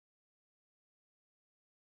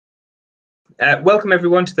Welcome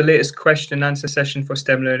everyone to the latest question and answer session for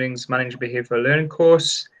STEM Learning's Managing Behavioral Learning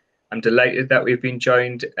course. I'm delighted that we've been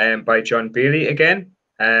joined by John Bayley again,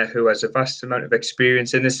 who has a vast amount of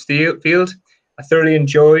experience in this field. I thoroughly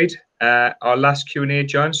enjoyed our last Q&A,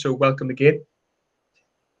 John, so welcome again.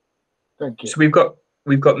 Thank you. So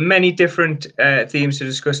we've got many different themes to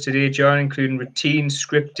discuss today, John, including routine,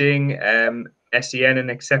 scripting, SEN and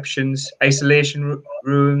exceptions, isolation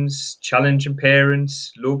rooms, challenging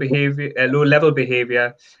parents, low level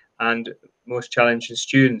behaviour, and most challenging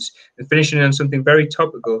students, and finishing on something very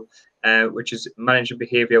topical, which is managing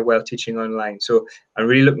behaviour while teaching online. So I'm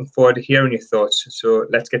really looking forward to hearing your thoughts. So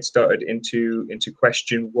let's get started into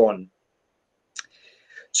question one.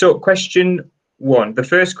 So question one, the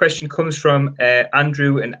first question comes from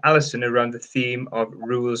Andrew and Alison around the theme of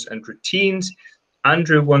rules and routines.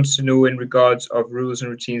 Andrew wants to know, in regards of rules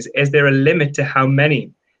and routines, is there a limit to how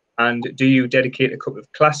many? And do you dedicate a couple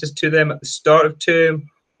of classes to them at the start of term,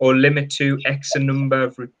 or limit to X number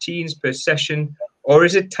of routines per session? Or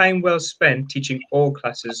is it time well spent teaching all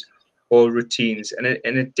classes, all routines? And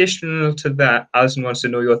in additional to that, Alison wants to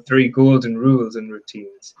know your 3 golden rules and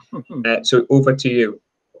routines. So over to you.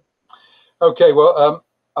 Okay, well,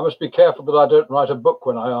 I must be careful that I don't write a book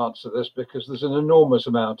when I answer this, because there's an enormous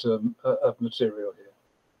amount of material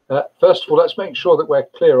here. First of all, let's make sure that we're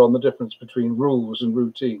clear on the difference between rules and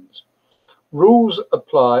routines. Rules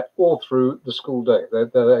apply all through the school day.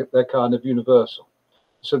 They're kind of universal.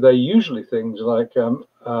 So they're usually things like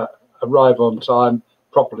arrive on time,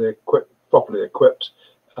 properly equipped,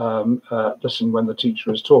 listen when the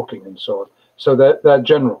teacher is talking, and so on. So they're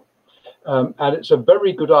general. And it's a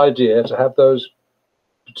very good idea to have those,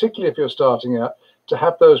 particularly if you're starting out, to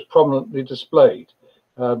have those prominently displayed,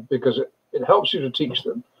 because it helps you to teach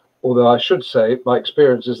them. Although I should say, my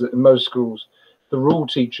experience is that in most schools, the rule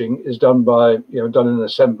teaching is done by, done in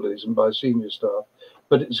assemblies and by senior staff.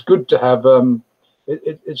 But it's good to have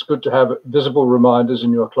it's good to have visible reminders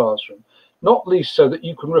in your classroom, not least so that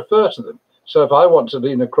you can refer to them. So if I want to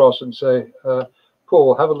lean across and say,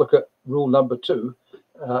 Paul, have a look at rule number 2.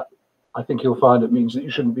 I think you'll find it means that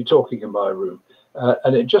you shouldn't be talking in my room.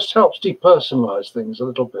 And it just helps depersonalize things a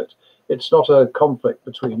little bit. It's not a conflict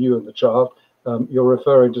between you and the child. You're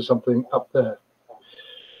referring to something up there.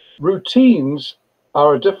 Routines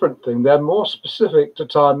are a different thing. They're more specific to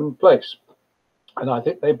time and place. And I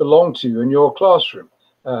think they belong to you in your classroom.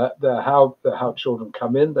 They're how children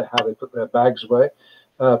come in, they're how they put their bags away,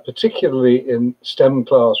 particularly in STEM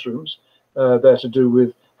classrooms. They're to do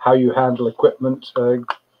with how you handle equipment,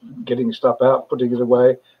 getting stuff out, putting it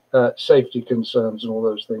away, safety concerns and all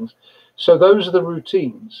those things. So those are the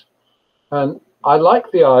routines. And I like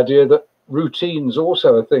the idea that routines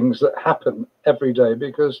also are things that happen every day,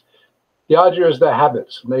 because the idea is they're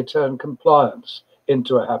habits and they turn compliance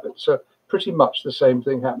into a habit. So pretty much the same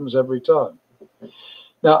thing happens every time.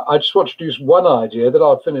 Now, I just want to introduce one idea that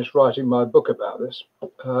I'll finish writing my book about this.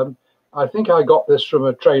 I think I got this from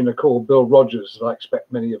a trainer called Bill Rogers, that I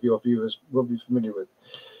expect many of your viewers will be familiar with.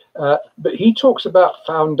 But he talks about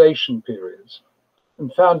foundation periods.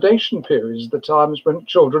 And foundation periods are the times when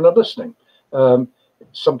children are listening.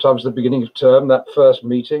 Sometimes the beginning of term, that first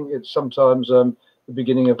meeting. It's sometimes the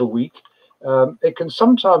beginning of a week. It can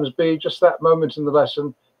sometimes be just that moment in the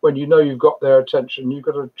lesson when you know you've got their attention, you've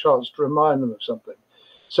got a chance to remind them of something.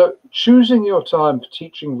 So choosing your time for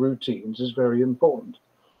teaching routines is very important.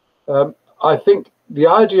 I think the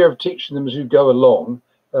idea of teaching them as you go along,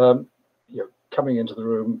 coming into the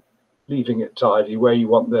room, leaving it tidy, where you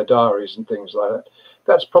want their diaries and things like that,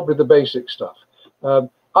 that's probably the basic stuff.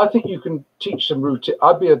 I think you can teach them routine.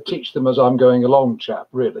 I'd be able to teach them as I'm going along, chap,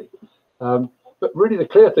 really. But really the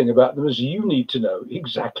clear thing about them is you need to know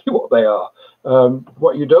exactly what they are.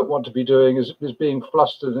 What you don't want to be doing is being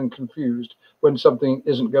flustered and confused when something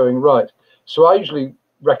isn't going right. So I usually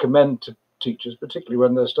recommend to teachers, particularly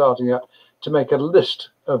when they're starting out, to make a list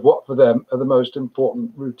of what for them are the most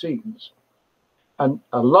important routines. And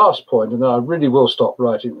a last point, and then I really will stop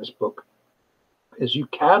writing this book, is you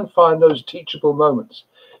can find those teachable moments.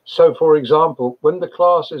 So, for example, when the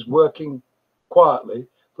class is working quietly,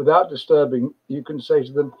 without disturbing, you can say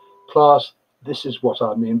to them, class, this is what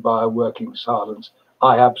I mean by a working silence.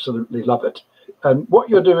 I absolutely love it. And what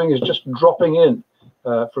you're doing is just dropping in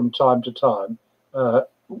from time to time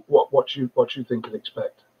what you think and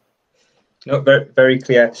expect. No, very, very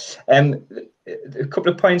clear. A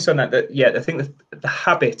couple of points on that. I think the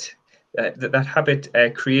habit, that habit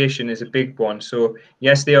creation is a big one. So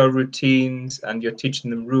yes, they are routines and you're teaching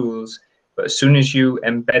them rules, but as soon as you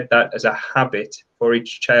embed that as a habit for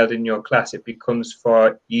each child in your class, it becomes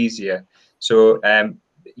far easier. So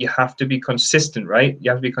you have to be consistent, right?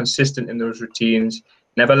 You have to be consistent in those routines.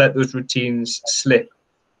 Never let those routines slip.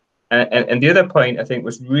 And the other point I think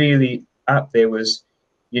was really up there was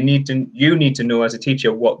you need to know as a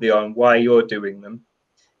teacher what they are and why you're doing them,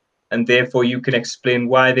 and therefore you can explain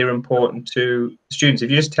why they're important to students. If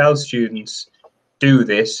you just tell students do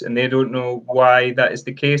this and they don't know why that is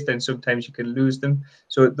the case, then sometimes you can lose them.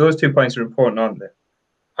 So those 2 points are important, aren't they?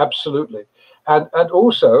 Absolutely. And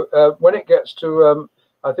also when it gets to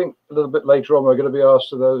I think a little bit later on we're going to be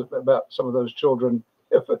asked about some of those children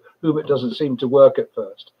for whom it doesn't seem to work at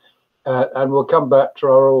first. And we'll come back to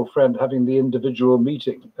our old friend having the individual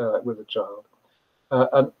meeting with a child.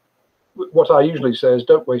 And what I usually say is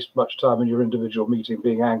don't waste much time in your individual meeting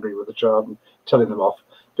being angry with a child and telling them off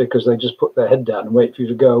because they just put their head down and wait for you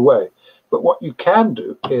to go away. But what you can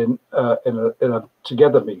do in a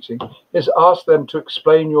together meeting is ask them to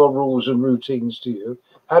explain your rules and routines to you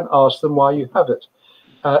and ask them why you have it,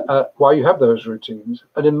 why you have those routines.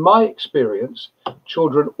 And in my experience,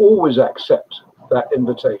 children always accept that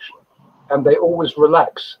invitation. And they always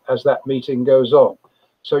relax as that meeting goes on.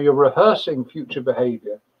 So you're rehearsing future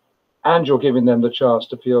behaviour and you're giving them the chance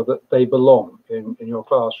to feel that they belong in your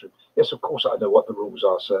classroom. Yes, of course I know what the rules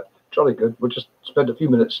are, sir. Jolly good. We'll just spend a few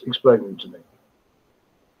minutes explaining them to me.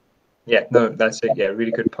 Yeah, no, that's it. Yeah,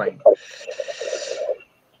 really good point.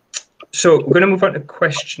 So we're going to move on to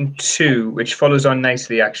question 2, which follows on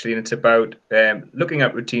nicely, actually, and it's about looking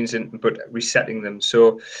at routines but resetting them.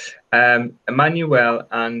 So Emmanuel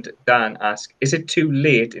and Dan ask, is it too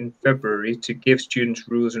late in February to give students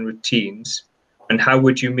rules and routines? And how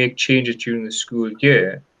would you make changes during the school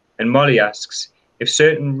year? And Molly asks, if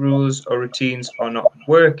certain rules or routines are not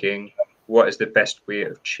working, what is the best way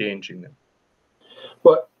of changing them?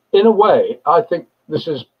 Well, in a way, I think this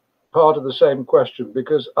is part of the same question,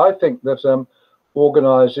 because I think that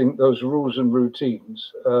organizing those rules and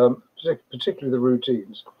routines, particularly the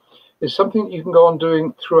routines, is something that you can go on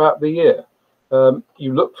doing throughout the year.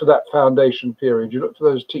 You look for that foundation period, you look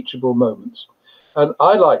for those teachable moments. And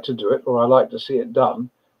I like to do it, or I like to see it done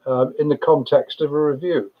in the context of a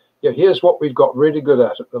review. Yeah, here's what we've got really good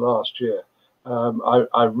at the last year.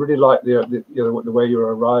 I really like the way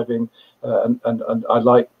you're arriving, and I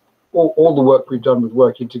like all the work we've done with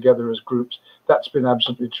working together as groups. That's been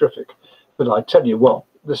absolutely terrific. But I tell you what,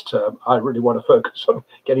 this term, I really want to focus on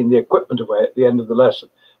getting the equipment away at the end of the lesson,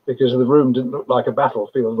 because the room didn't look like a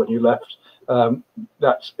battlefield when you left.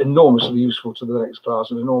 That's enormously useful to the next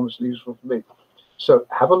class and enormously useful for me. So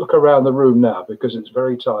have a look around the room now, because it's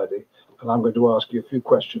very tidy. And I'm going to ask you a few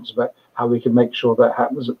questions about how we can make sure that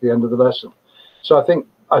happens at the end of the lesson. So I think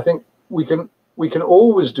we can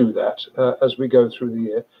always do that as we go through the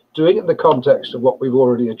year, doing it in the context of what we've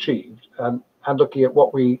already achieved and looking at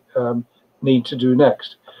what we need to do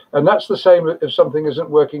next. And that's the same if something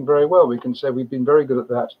isn't working very well. We can say we've been very good at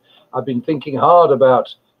that. I've been thinking hard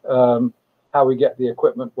about how we get the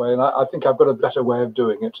equipment way, and I think I've got a better way of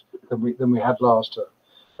doing it than we had last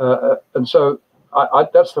term. And so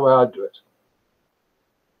that's the way I do it.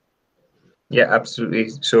 Yeah, absolutely.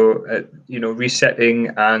 So, resetting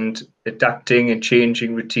and adapting and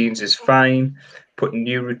changing routines is fine. Putting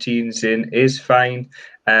new routines in is fine.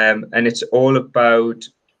 And it's all about,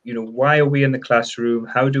 why are we in the classroom?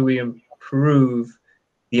 How do we improve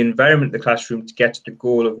the environment of the classroom to get to the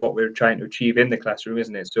goal of what we're trying to achieve in the classroom,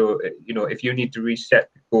 isn't it? So, if you need to reset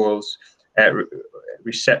the goals,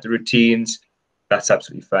 reset the routines, that's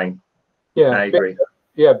absolutely fine. Yeah, I agree.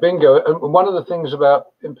 Yeah, bingo. And one of the things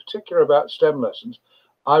in particular about STEM lessons,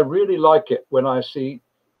 I really like it when I see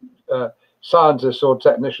scientists or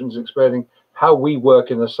technicians explaining how we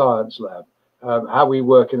work in a science lab, how we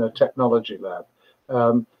work in a technology lab,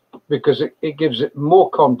 because it gives it more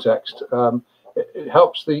context. It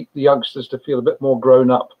helps the youngsters to feel a bit more grown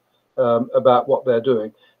up about what they're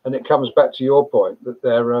doing, and it comes back to your point that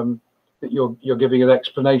that you're giving an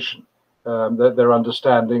explanation, that they're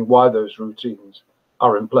understanding why those routines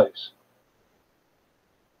are in place.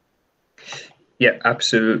 Yeah,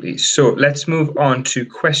 absolutely. So let's move on to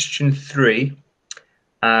question 3.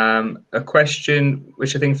 A question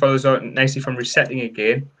which I think follows on nicely from resetting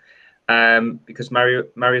again, because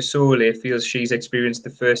Marisol feels she's experienced the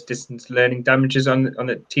first distance learning damages on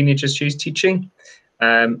the teenagers she's teaching.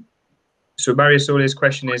 So Marisole's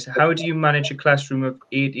question is, how do you manage a classroom of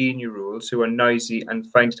 18-year-olds who are noisy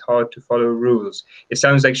and find it hard to follow rules? It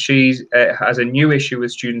sounds like she has a new issue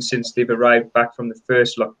with students since they've arrived back from the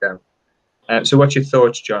first lockdown. So what's your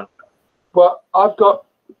thoughts, John? Well, I've got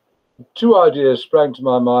 2 ideas sprang to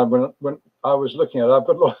my mind when I was looking at it. I've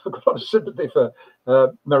got a lot of sympathy for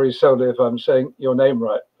Marisol, if I'm saying your name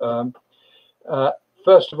right.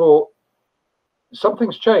 First of all,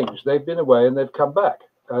 something's changed. They've been away and they've come back,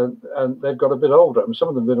 and they've got a bit older. And some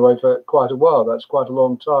of them have been away for quite a while. That's quite a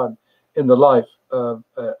long time in the life of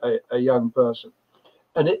a young person.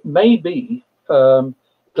 And it may be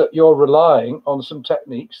that you're relying on some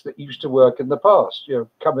techniques that used to work in the past. You know,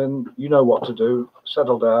 come in, you know what to do,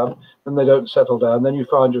 settle down, and they don't settle down. Then you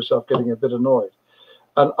find yourself getting a bit annoyed.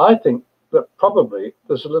 And I think that probably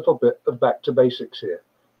there's a little bit of back to basics here.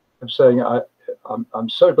 I'm saying I'm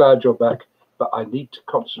so glad you're back, but I need to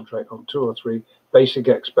concentrate on 2 or 3 basic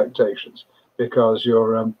expectations, because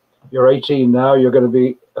you're 18 now. You're going to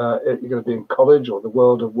be in college or the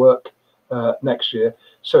world of work next year.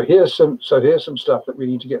 So here's some stuff that we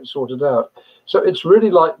need to get sorted out. So it's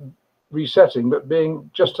really like resetting, but being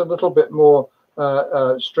just a little bit more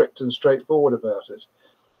strict and straightforward about it.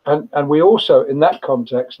 And we also, in that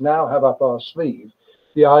context, now have up our sleeve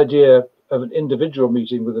the idea of an individual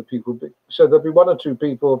meeting with the people. So there'll be 1 or 2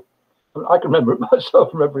 people. I can remember it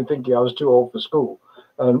myself, remembering thinking I was too old for school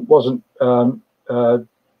and wasn't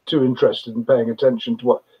too interested in paying attention to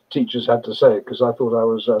what teachers had to say, because I thought I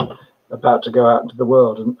was about to go out into the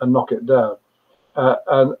world and knock it down.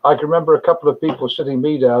 And I can remember a couple of people sitting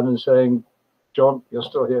me down and saying, John, you're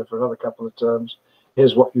still here for another couple of terms.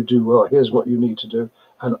 Here's what you do well. Here's what you need to do.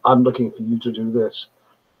 And I'm looking for you to do this.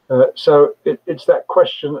 So it's that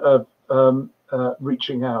question of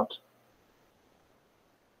reaching out.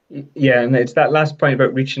 Yeah, and it's that last point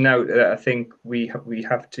about reaching out that I think we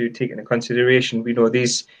have to take into consideration. We know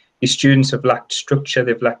these students have lacked structure,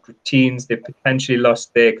 they've lacked routines, they've potentially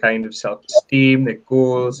lost their kind of self-esteem, their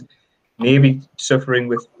goals, maybe suffering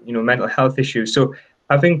with mental health issues. So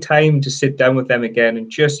having time to sit down with them again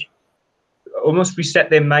and just almost reset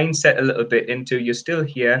their mindset a little bit into, you're still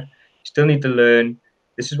here, you still need to learn,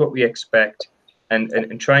 this is what we expect,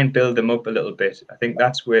 and try and build them up a little bit. I think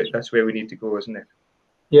that's where we need to go, isn't it?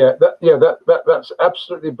 Yeah, that's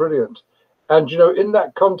absolutely brilliant. And in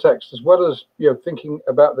that context, as well as thinking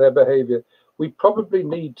about their behaviour, we probably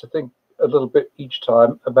need to think a little bit each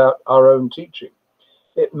time about our own teaching.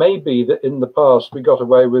 It may be that in the past we got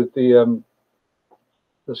away with the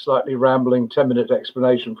slightly rambling 10-minute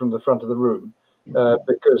explanation from the front of the room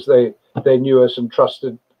because they knew us and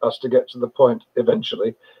trusted us to get to the point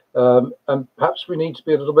eventually. And perhaps we need to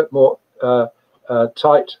be a little bit more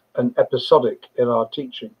tight and episodic in our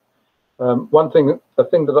teaching. An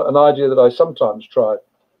idea that I sometimes try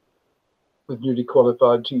with newly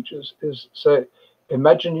qualified teachers is, say,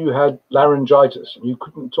 imagine you had laryngitis and you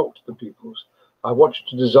couldn't talk to the pupils. I want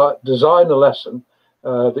you to design a lesson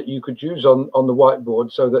that you could use on the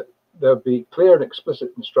whiteboard, so that there'll be clear and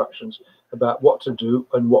explicit instructions about what to do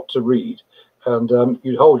and what to read. And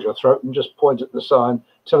you'd hold your throat and just point at the sign,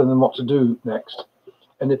 telling them what to do next.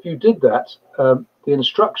 And if you did that, the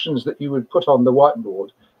instructions that you would put on the whiteboard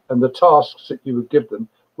and the tasks that you would give them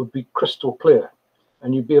would be crystal clear.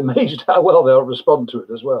 And you'd be amazed how well they'll respond to it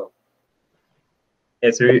as well.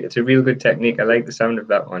 It's a real good technique. I like the sound of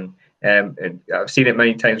that one. And I've seen it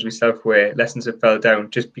many times myself where lessons have fell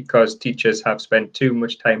down just because teachers have spent too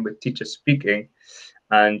much time with teachers speaking,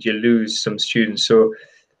 and you lose some students. So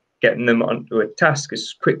getting them onto a task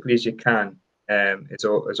as quickly as you can is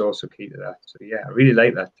also key to that. So yeah, I really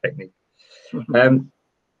like that technique.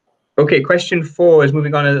 Okay, question 4 is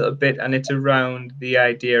moving on a little bit, and it's around the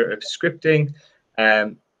idea of scripting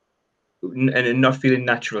and not feeling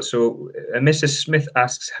natural. So Mrs. Smith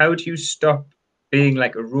asks, how do you stop being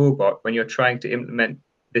like a robot when you're trying to implement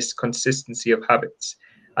this consistency of habits?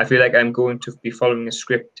 I feel like I'm going to be following a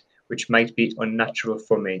script which might be unnatural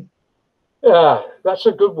for me. Yeah, that's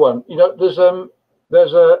a good one. There's an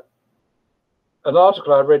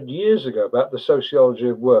article I read years ago about the sociology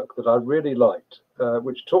of work that I really liked,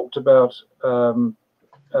 which talked about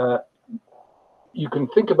you can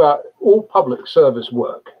think about all public service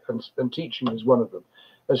work, and teaching is one of them,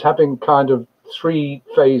 as having kind of 3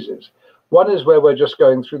 phases. One is where we're just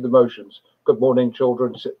going through the motions. Good morning,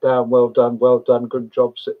 children, sit down, well done, good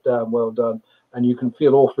job, sit down, well done. And you can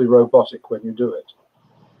feel awfully robotic when you do it.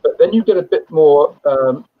 But then you get a bit more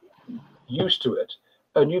used to it,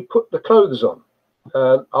 and you put the clothes on.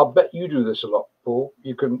 I'll bet you do this a lot, Paul.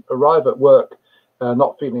 You can arrive at work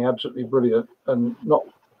not feeling absolutely brilliant and not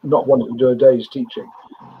wanting to do a day's teaching.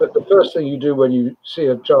 But the first thing you do when you see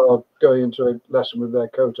a child going into a lesson with their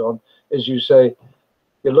coat on is you say,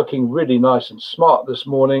 "You're looking really nice and smart this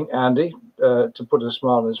morning, Andy," to put a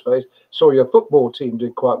smile on his face. "Saw your football team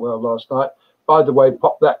did quite well last night. By the way,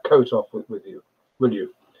 pop that coat off with you, will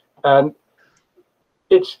you?" And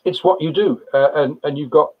it's what you do, and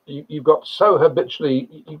you've got so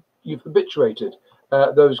habitually you've habituated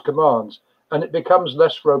those commands, and it becomes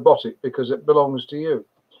less robotic because it belongs to you.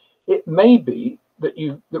 It may be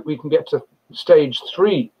that we can get to stage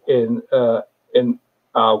 3 in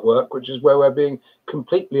our work, which is where we're being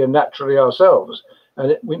completely and naturally ourselves.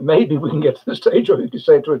 And maybe we can get to the stage where we can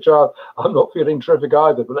say to a child, I'm not feeling terrific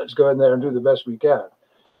either, but let's go in there and do the best we can.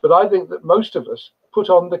 But I think that most of us put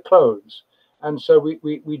on the clothes. And so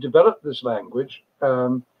we develop this language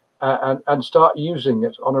and start using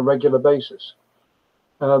it on a regular basis.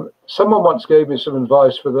 Someone once gave me some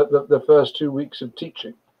advice for the first 2 weeks of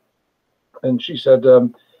teaching. And she said,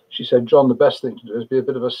 John, the best thing to do is be a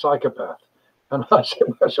bit of a psychopath. And I said,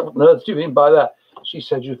 what on earth do you mean by that? She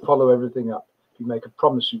said, you follow everything up. If you make a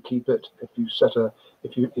promise, you keep it. If you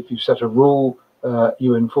set a rule,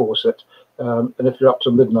 you enforce it. And if you're up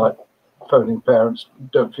to midnight phoning parents,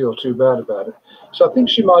 don't feel too bad about it. So I think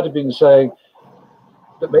she might have been saying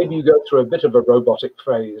that maybe you go through a bit of a robotic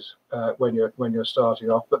phase when you're starting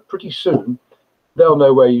off, but pretty soon they'll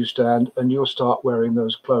know where you stand, and you'll start wearing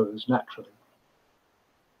those clothes naturally.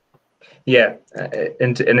 Yeah,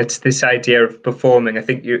 and it's this idea of performing. I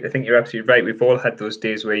think you're absolutely right. We've all had those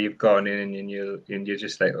days where you've gone in and you're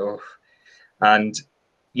just like, oh, and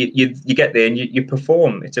you get there and you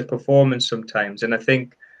perform. It's a performance sometimes, and I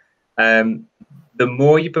think the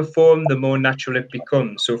more you perform, the more natural it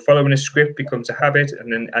becomes. So following a script becomes a habit,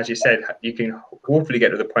 and then, as you said, you can hopefully get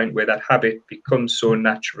to the point where that habit becomes so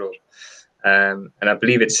natural. And I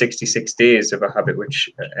believe it's 66 days of a habit, which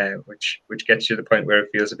gets you to the point where it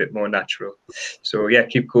feels a bit more natural. So yeah,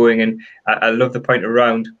 keep going. And I love the point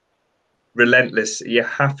around relentless. You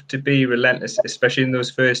have to be relentless, especially in those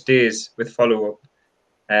first days with follow-up.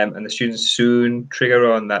 And the students soon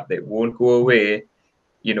trigger on that. They won't go away.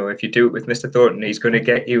 You know, if you do it with Mr. Thornton, he's going to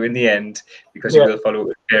get you in the end, because he will follow up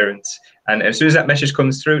with parents. And as soon as that message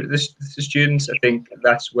comes through to the students, I think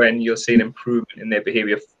that's when you'll see an improvement in their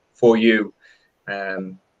behaviour for you.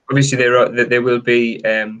 Obviously, there will be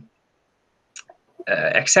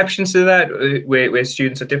exceptions to that, where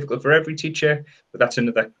students are difficult for every teacher, but that's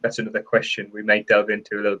another question we might delve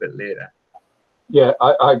into a little bit later. Yeah,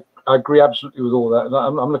 I agree absolutely with all that, and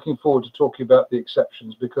I'm looking forward to talking about the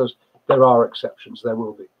exceptions, because there are exceptions. There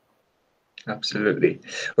will be. Absolutely.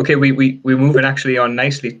 Okay, we're moving actually on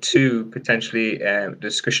nicely to potentially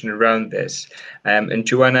discussion around this. And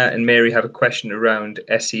Joanna and Mary have a question around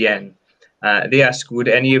SEN. They ask, would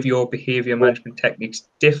any of your behaviour management techniques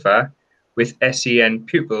differ with SEN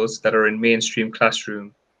pupils that are in mainstream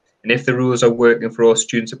classroom? And if the rules are working for all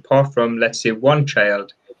students apart from, let's say, one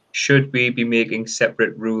child, should we be making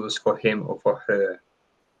separate rules for him or for her?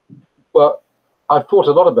 Well, I've thought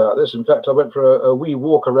a lot about this. In fact, I went for a wee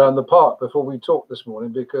walk around the park before we talked this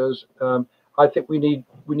morning, because I think we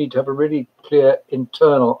need to have a really clear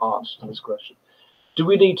internal answer to this question. Do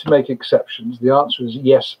we need to make exceptions? The answer is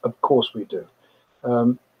yes, of course we do.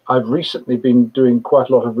 I've recently been doing quite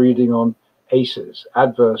a lot of reading on ACEs,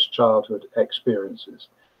 adverse childhood experiences.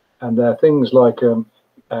 And there are things like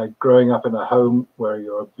growing up in a home where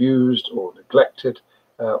you're abused or neglected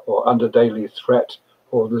or under daily threat,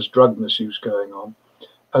 or there's drug misuse going on.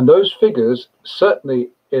 And those figures, certainly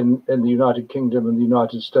in the United Kingdom and the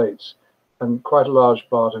United States, and quite a large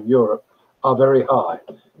part of Europe, are very high.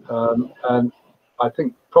 And I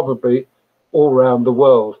think probably all around the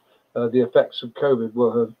world, the effects of COVID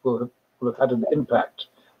will have had an impact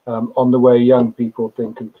on the way young people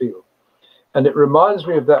think and feel. And it reminds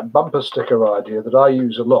me of that bumper sticker idea that I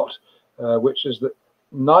use a lot, which is that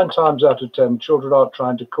 9 times out of 10, children aren't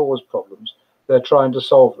trying to cause problems. They're trying to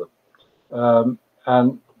solve them.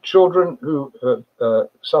 And children who have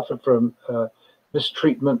suffered from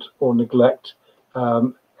mistreatment or neglect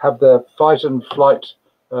have their fight and flight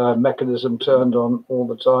mechanism turned on all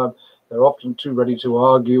the time. They're often too ready to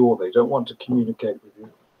argue, or they don't want to communicate with you.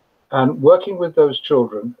 And working with those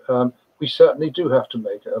children, we certainly do have to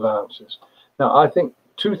make allowances. Now, I think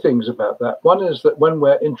 2 things about that. One is that when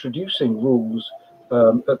we're introducing rules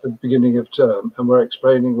at the beginning of term and we're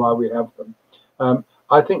explaining why we have them,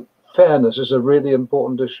 I think fairness is a really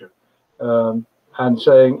important issue, and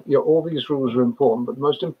saying, you know, all these rules are important, but the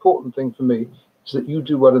most important thing for me is that you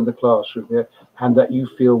do well in the classroom here, and that you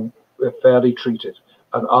feel fairly treated,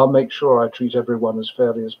 and I'll make sure I treat everyone as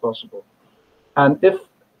fairly as possible. And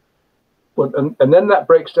and then that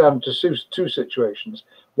breaks down into 2 situations.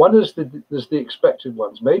 One is there's the expected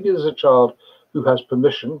ones. Maybe there's a child who has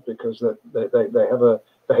permission, because they have a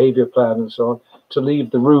behaviour plan and so on, to leave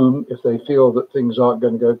the room if they feel that things aren't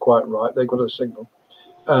going to go quite right. They've got a signal,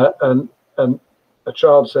 and a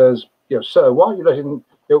child says, you know, sir, why are you letting?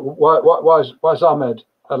 Why is Ahmed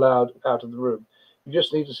allowed out of the room? You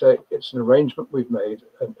just need to say, it's an arrangement we've made,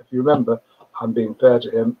 and if you remember, I'm being fair to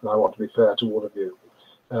him, and I want to be fair to all of you.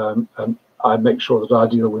 And I make sure that I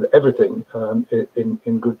deal with everything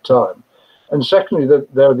in good time. And secondly,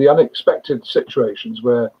 that there are the unexpected situations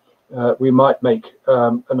where we might make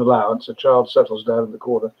an allowance. A child settles down in the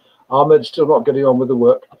corner. Ahmed's still not getting on with the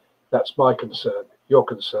work. That's my concern. Your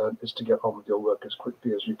concern is to get on with your work as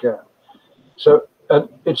quickly as you can. So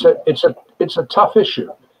it's a tough issue,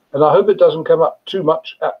 and I hope it doesn't come up too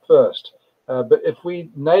much at first. But if we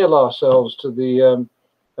nail ourselves to the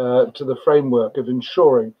framework of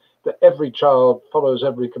ensuring that every child follows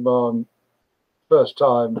every command first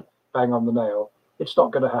time, bang on the nail, it's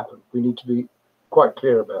not going to happen. We need to be quite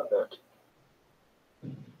clear about that.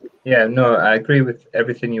 Yeah, no, I agree with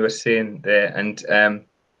everything you were saying there, and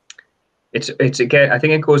it's again, I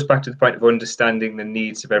think it goes back to the point of understanding the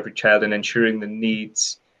needs of every child and ensuring the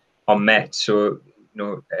needs are met. So,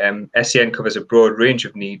 SEN covers a broad range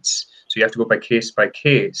of needs, so you have to go by case.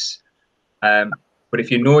 But if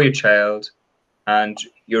you know your child and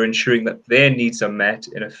you're ensuring that their needs are met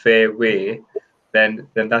in a fair way, then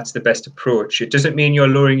that's the best approach. It doesn't mean you're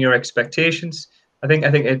lowering your expectations. I think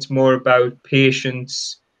it's more about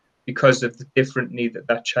patience because of the different need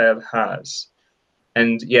that child has.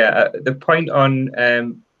 And yeah, the point on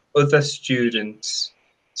other students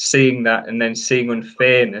seeing that and then seeing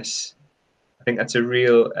unfairness, I think that's a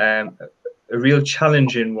real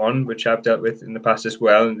challenging one, which I've dealt with in the past as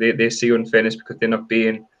well. And they see unfairness because they're not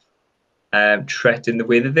being treated in the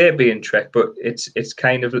way that they're being treated. But it's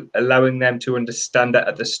kind of allowing them to understand that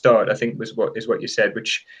at the start, I think is what you said,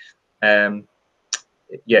 which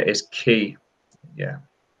is key. Yeah.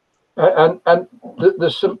 And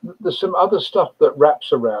there's some other stuff that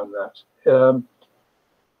wraps around that.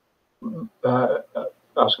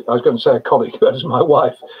 I was going to say a colleague, but as my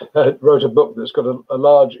wife wrote a book that's got a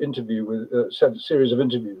large interview with a series of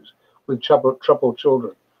interviews with troubled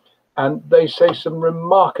children, and they say some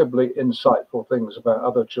remarkably insightful things about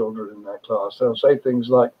other children in their class. They'll say things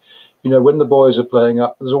like, when the boys are playing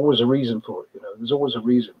up, there's always a reason for it. There's always a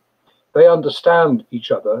reason. They understand each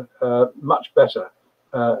other much better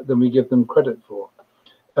than we give them credit for.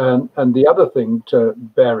 And the other thing to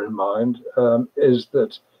bear in mind is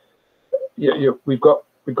that we've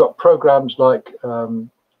got programs like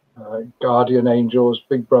Guardian Angels,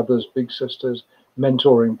 Big Brothers, Big Sisters,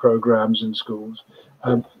 mentoring programs in schools.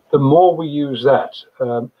 The more we use that,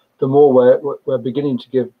 the more we're beginning to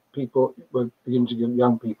give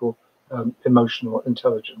young people emotional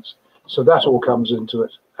intelligence. So that all comes into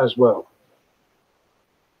it as well.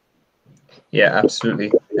 Yeah,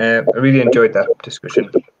 absolutely. I really enjoyed that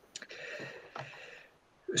discussion.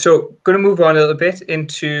 So, going to move on a little bit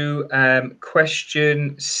into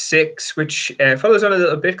question 6, which follows on a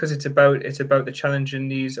little bit because it's about the challenging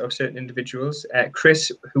needs of certain individuals.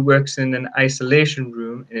 Chris, who works in an isolation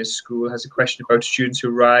room in his school, has a question about students who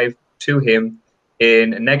arrive to him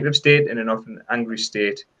in a negative state and an often angry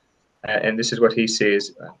state. And this is what he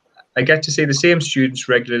says: I get to see the same students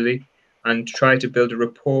regularly and try to build a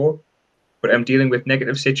rapport, but I'm dealing with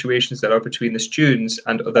negative situations that are between the students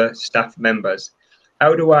and other staff members.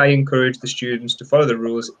 How do I encourage the students to follow the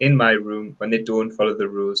rules in my room when they don't follow the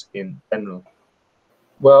rules in general?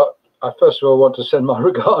 Well, I first of all want to send my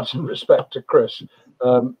regards and respect to Chris.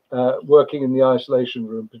 Working in the isolation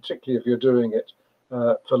room, particularly if you're doing it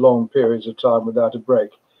for long periods of time without a break,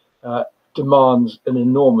 demands an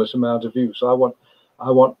enormous amount of you. So I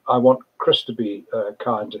want Chris to be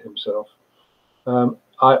kind to himself.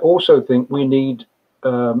 I also think we need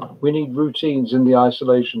routines in the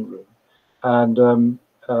isolation room, and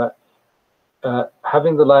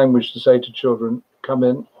having the language to say to children, come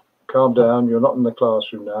in, calm down, you're not in the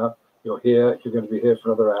classroom now, you're here, you're going to be here for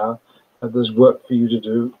another hour, there's work for you to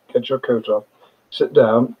do, get your coat off, sit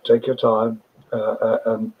down, take your time,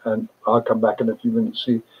 and I'll come back in a few minutes,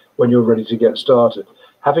 see when you're ready to get started.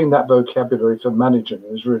 Having that vocabulary for managing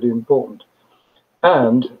is really important.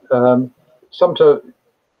 And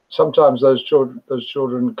sometimes those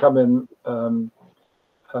children come in,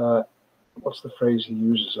 what's the phrase he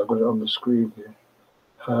uses? I've got it on the screen here.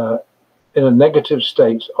 In a negative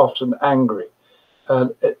state, often angry.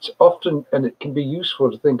 And it can be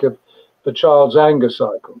useful to think of the child's anger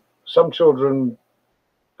cycle. Some children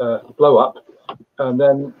blow up, and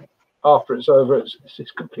then after it's over,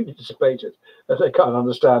 it's completely dissipated. They can't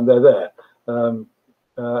understand they're there.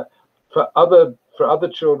 For other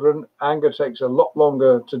children, anger takes a lot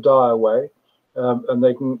longer to die away, and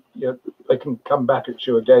they can come back at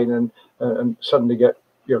you again and suddenly get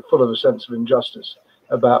full of a sense of injustice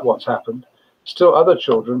about what's happened. Still, other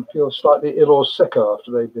children feel slightly ill or sick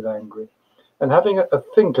after they've been angry, and having a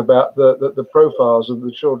think about the profiles of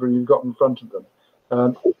the children you've got in front of them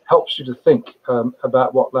helps you to think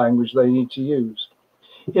about what language they need to use.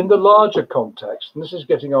 In the larger context, and this is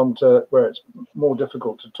getting on to where it's more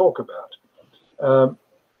difficult to talk about,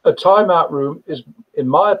 a timeout room is, in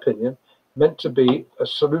my opinion, meant to be a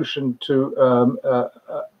solution to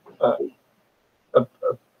a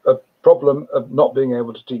problem of not being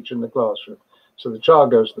able to teach in the classroom. So the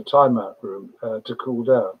child goes to the timeout room to cool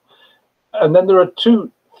down. And then there are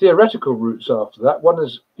two theoretical routes after that. One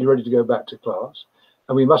is you're ready to go back to class.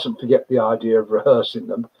 And we mustn't forget the idea of rehearsing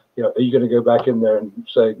them. You know, are you going to go back in there and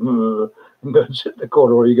say, and go and sit in the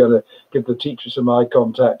corner, or are you going to give the teacher some eye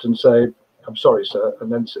contact and say, I'm sorry, sir,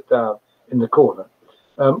 and then sit down in the corner?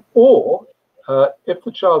 Or if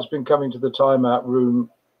the child's been coming to the timeout room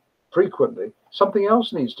frequently, something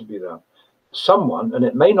else needs to be done. Someone, and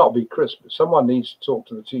it may not be Chris, but someone needs to talk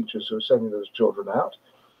to the teachers who are sending those children out.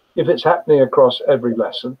 If it's happening across every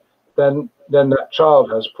lesson, then that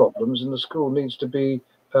child has problems, and the school needs to be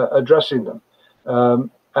addressing them.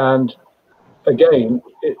 And again,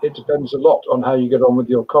 it depends a lot on how you get on with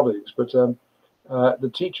your colleagues. But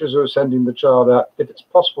the teachers who are sending the child out, if it's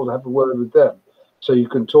possible to have a word with them, so you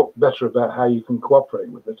can talk better about how you can cooperate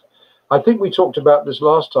with it. I think we talked about this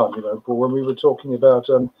last time, you know, Paul, when we were talking about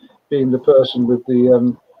being the person with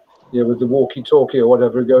the, you know, with the walkie-talkie or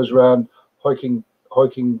whatever, who goes around hoiking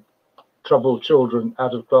troubled children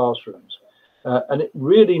out of classrooms. And it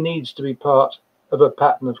really needs to be part of a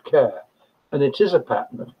pattern of care. And it is a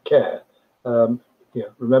pattern of care. You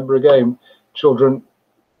know, remember again, children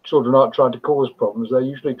aren't trying to cause problems, they're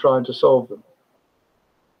usually trying to solve them.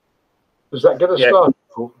 Does that get us started,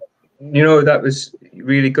 Paul? You know, that was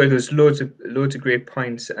really good. There's loads of great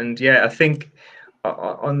points. And yeah, I think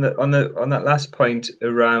on that last point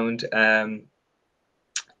around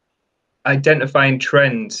identifying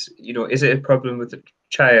trends, you know, is it a problem with the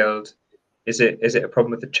child? Is it a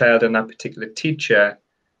problem with the child and that particular teacher?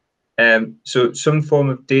 So some form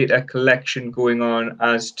of data collection going on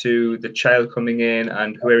as to the child coming in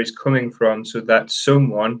and where he's coming from, so that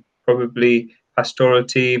someone, probably pastoral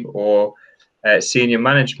team or senior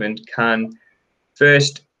management, can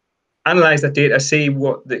first analyze that data, see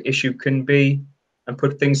what the issue can be, and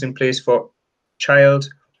put things in place for child,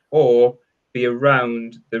 or be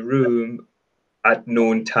around the room at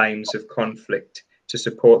known times of conflict to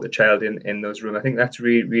support the child in those rooms. I think that's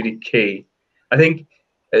really, really key. I think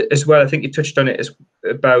as well, I think you touched on it, as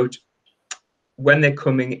about when they're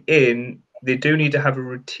coming in, they do need to have a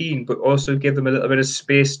routine, but also give them a little bit of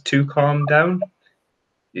space to calm down.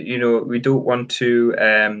 You know, we don't want to,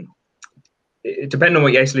 depending on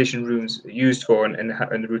what your isolation rooms are used for and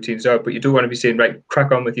the routines are, but you don't want to be saying, right,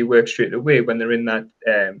 crack on with your work straight away. When they're in that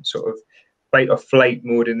sort of fight or flight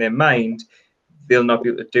mode in their mind, they'll not be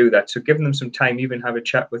able to do that. So giving them some time, even have a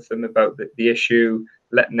chat with them about the issue,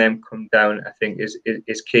 letting them come down, I think is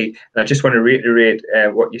key. And I just want to reiterate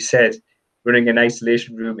what you said. Running an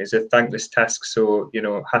isolation room is a thankless task. So, you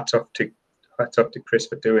know, hats off to Chris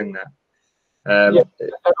for doing that. Yeah,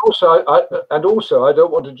 and also I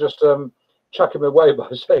don't want to just chuck him away by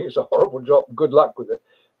saying it's a horrible job. Good luck with it.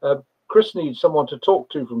 Chris needs someone to talk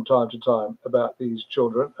to from time to time about these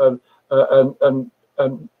children and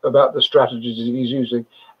about the strategies he's using,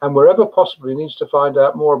 and wherever possible, he needs to find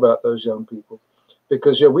out more about those young people,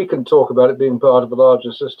 because yeah, we can talk about it being part of a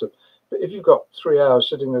larger system, but if you've got 3 hours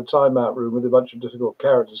sitting in a timeout room with a bunch of difficult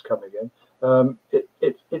characters coming in,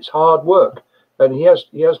 it's hard work, and he has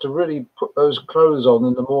to really put those clothes on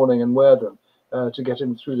in the morning and wear them to get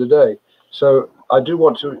him through the day. So I do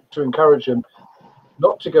want to encourage him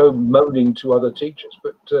not to go moaning to other teachers,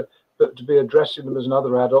 but to be addressing them as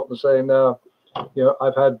another adult and saying, now, you know,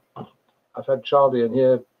 I've had Charlie in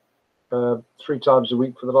here 3 times a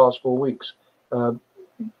week for the last 4 weeks. Can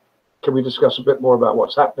we discuss a bit more about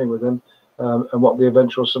what's happening with him and what the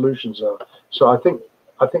eventual solutions are? So I think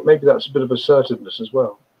maybe that's a bit of assertiveness as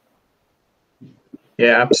well.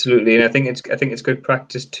 Yeah, absolutely. And I think it's good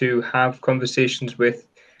practice to have conversations with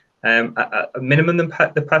a minimum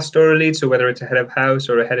the pastoral lead. So whether it's a head of house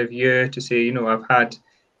or a head of year, to say, you know, I've had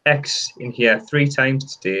X in here 3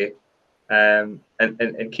 times today. And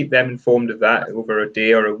keep them informed of that over a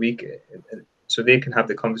day or a week, so they can have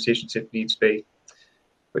the conversations if needs be.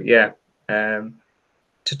 But yeah,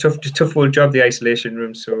 it's a tough old job, the isolation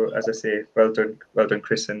room. So as I say, well done,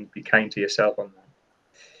 Chris, and be kind to yourself on that.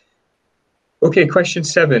 Okay, question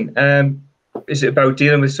 7 is about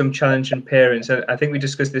dealing with some challenging parents. I think we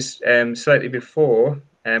discussed this slightly before,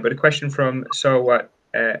 but a question from Sarwat,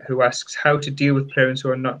 who asks how to deal with parents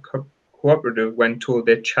who are not cooperative when told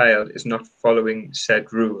their child is not following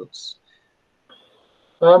said rules.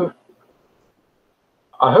 I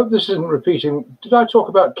hope this isn't repeating. Did I talk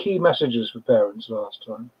about key messages for parents last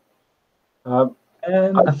time?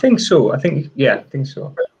 I think so. I think, yeah, I think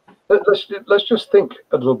so. Let's just think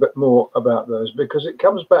a little bit more about those, because it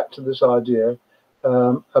comes back to this idea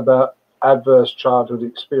about adverse childhood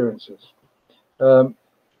experiences. Let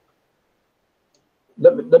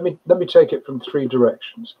me take it from three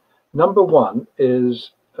directions. Number one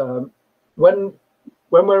is when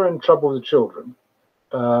we're in trouble with children,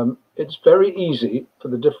 it's very easy for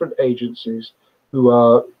the different agencies who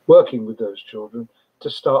are working with those children to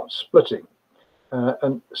start splitting.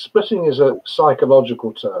 And splitting is a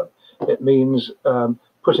psychological term. It means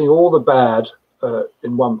putting all the bad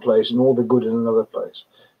in one place and all the good in another place.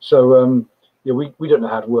 So yeah, we don't know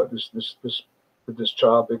how to work with this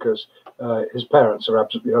child because his parents are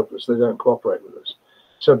absolutely hopeless. They don't cooperate with us.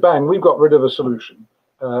 So bang, we've got rid of a solution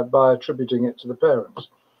by attributing it to the parents.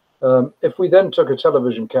 If we then took a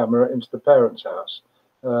television camera into the parents' house,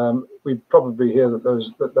 we'd probably hear that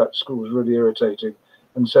that school is really irritating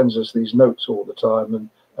and sends us these notes all the time,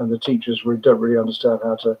 and the teachers don't really understand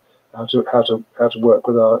how to work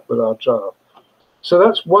with our child. So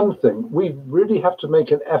that's one thing. We really have to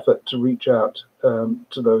make an effort to reach out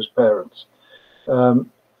to those parents and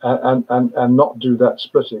not do that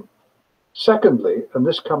splitting. Secondly, and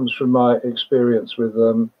this comes from my experience with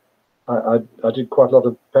I did quite a lot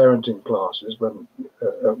of parenting classes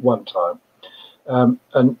at one time,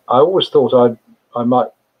 and I always thought I might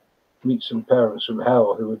meet some parents from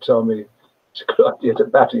hell who would tell me it's a good idea to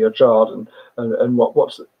batter your child and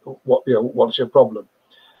what's your problem.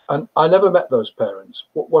 And I never met those parents.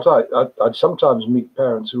 I'd sometimes meet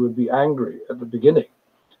parents who would be angry at the beginning,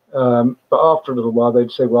 but after a little while they'd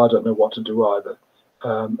say, well, I don't know what to do either,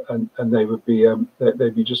 and they would be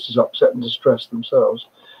they'd be just as upset and distressed themselves.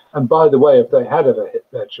 And by the way, if they had ever hit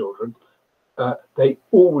their children, they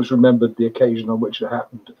always remembered the occasion on which it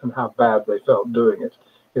happened and how bad they felt doing it.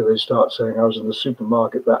 You know, they start saying, I was in the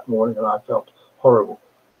supermarket that morning and I felt horrible.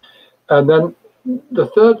 And then the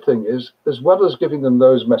third thing is, as well as giving them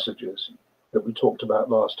those messages that we talked about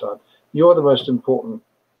last time, you're the most important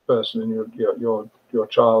person in your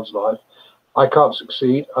child's life. I can't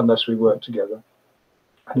succeed unless we work together.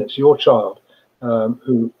 And it's your child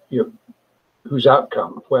whose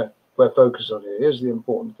outcome we're focused on here. Here's the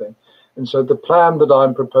important thing. And so the plan that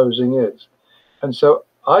I'm proposing is, and so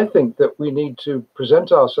I think that we need to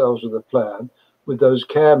present ourselves with a plan, with those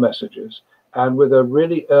care messages, and with a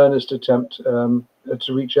really earnest attempt to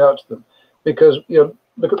reach out to them. Because, you know,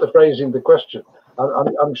 look at the phrasing of the question.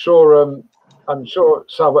 I'm sure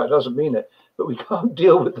Sawat doesn't mean it, but we can't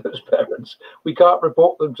deal with those parents. We can't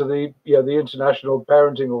report them to the International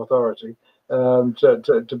Parenting Authority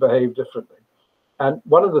to behave differently. And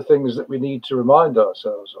one of the things that we need to remind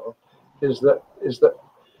ourselves of is that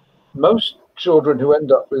most children who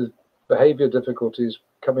end up with behavior difficulties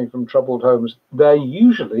coming from troubled homes, they're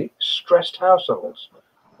usually stressed households.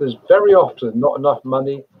 There's very often not enough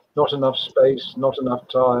money, not enough space, not enough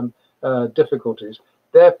time, difficulties.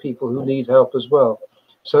 They're people who need help as well.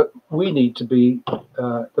 So we need to be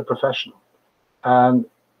the professional. And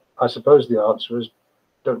I suppose the answer is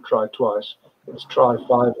don't try twice. Let's try 5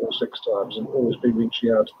 or 6 times and always be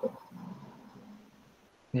reaching out to them.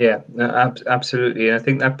 Yeah, no, absolutely. And I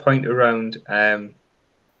think that point around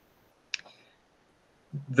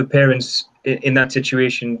the parents in that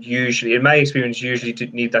situation, usually, in my experience, usually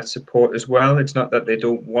need that support as well. It's not that they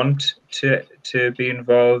don't want to be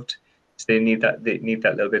involved; it's they need that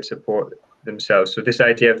little bit of support themselves. So this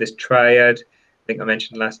idea of this triad, I think I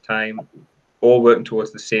mentioned last time, all working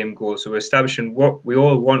towards the same goal. So we're establishing what we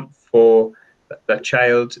all want for that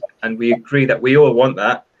child, and we agree that we all want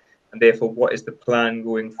that. And therefore, what is the plan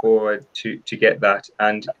going forward to get that?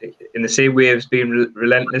 And in the same way as being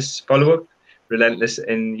relentless follow-up, relentless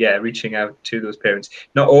in reaching out to those parents.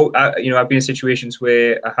 Not all, I've been in situations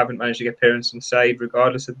where I haven't managed to get parents inside,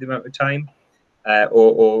 regardless of the amount of time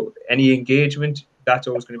or any engagement. That's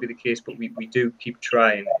always going to be the case, but we do keep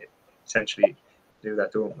trying, essentially, to do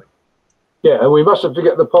that, don't we? Yeah, and we mustn't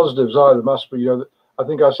forget the positives either, must we? You know, I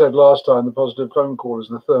think I said last time the positive phone call is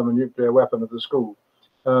the thermonuclear weapon of the school.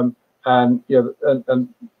 And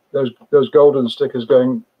those golden stickers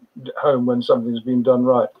going home when something's been done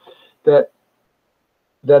right, they're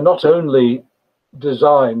not only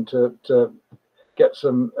designed to get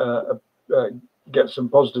some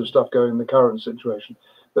positive stuff going in the current situation,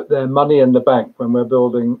 but they're money in the bank when we're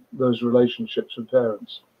building those relationships with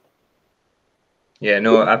parents. Yeah,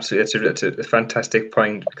 no, absolutely. That's a fantastic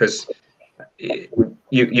point, because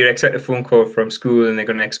you expect a phone call from school and they're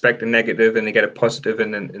going to expect a negative, and they get a positive,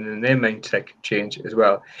 and then their mindset can change as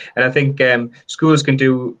well. And I think schools can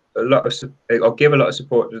do a lot of, or give a lot of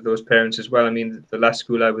support to those parents as well. I mean, the last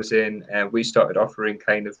school I was in, we started offering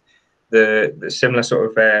kind of the similar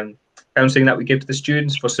sort of counselling that we give to the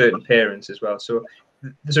students for certain parents as well. So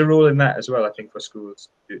there's a role in that as well, I think, for schools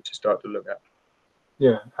to start to look at.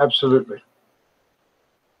 Yeah, absolutely.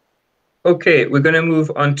 Okay, we're going to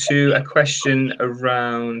move on to a question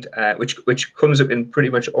around which comes up in pretty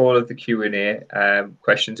much all of the Q&A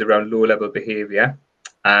questions around low-level behaviour,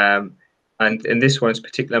 and in this one's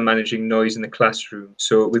particular managing noise in the classroom.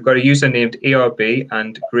 So we've got a user named ARB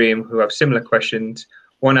and Graham who have similar questions.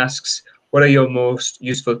 One asks, what are your most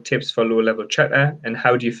useful tips for low-level chatter, and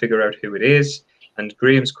how do you figure out who it is? And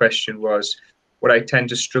Graham's question was, what I tend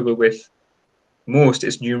to struggle with most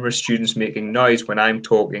is numerous students making noise when I'm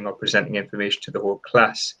talking or presenting information to the whole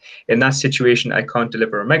class. In that situation, I can't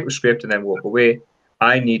deliver a microscript and then walk away.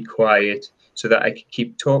 I need quiet so that I can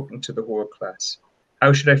keep talking to the whole class.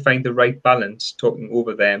 How should I find the right balance, talking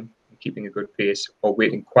over them and keeping a good pace, or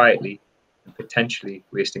waiting quietly and potentially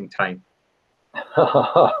wasting time?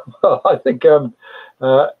 Well, I think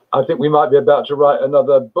we might be about to write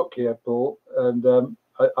another book here, Paul, and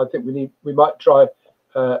I think we might try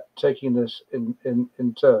taking this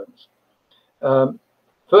in turns.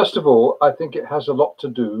 First of all, I think it has a lot to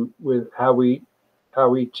do with how we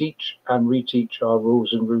teach and reteach our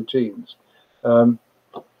rules and routines.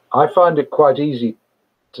 I find it quite easy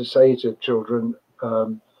to say to children,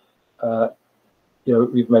 you know,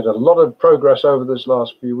 we've made a lot of progress over this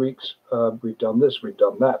last few weeks. We've done this, we've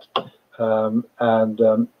done that, and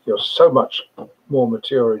you're so much more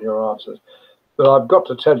mature in your answers. But I've got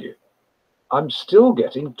to tell you, I'm still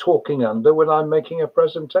getting talking under when I'm making a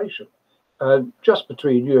presentation. Just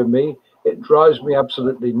between you and me, it drives me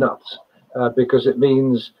absolutely nuts because it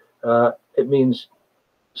means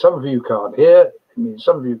some of you can't hear, it means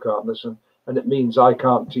some of you can't listen, and it means I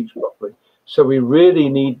can't teach properly. So we really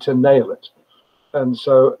need to nail it. And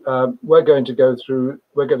so we're going to go through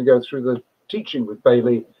the teaching with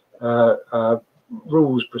Bayley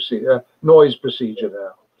noise procedure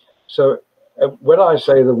now. So when I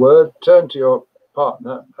say the word, turn to your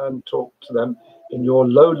partner and talk to them in your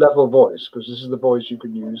low-level voice, because this is the voice you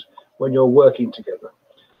can use when you're working together.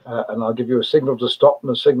 And I'll give you a signal to stop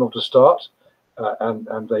and a signal to start,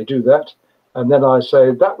 and they do that. And then I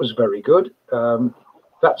say, that was very good.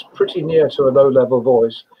 That's pretty near to a low-level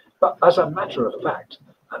voice. But as a matter of fact,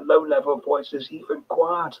 a low-level voice is even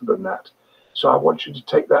quieter than that. So I want you to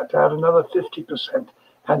take that down another 50%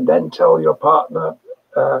 and then tell your partner,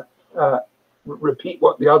 repeat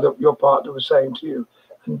what your partner was saying to you,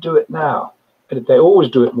 and do it now. And they always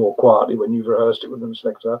do it more quietly when you've rehearsed it with them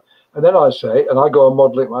next time. And then I say, and I go and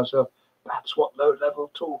model it myself, that's what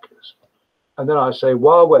low-level talk is. And then I say,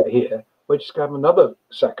 while we're here, we're just going to have another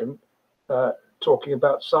second talking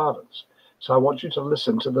about silence. So I want you to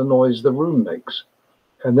listen to the noise the room makes.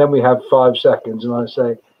 And then we have 5 seconds, and I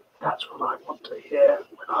say, that's what I want to hear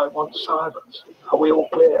when I want silence. Are we all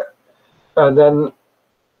clear? And then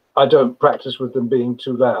I don't practice with them being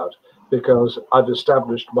too loud, because I've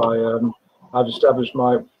established my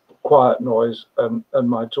quiet noise and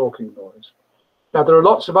my talking noise. Now there are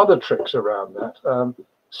lots of other tricks around that.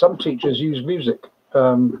 Some teachers use music.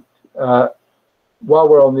 While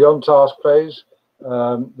we're on the on-task phase,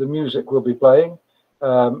 the music will be playing.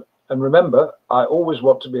 And remember, I always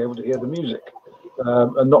want to be able to hear the music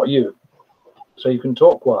and not you. So you can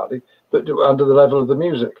talk quietly, but do it under the level of the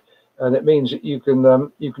music. And it means that you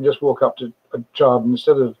can just walk up to a child, and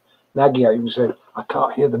instead of nagging at you, and say, I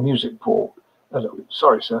can't hear the music, Paul.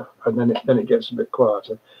 Sorry, sir. And then it gets a bit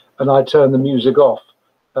quieter. And I turn the music off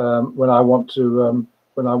when I want to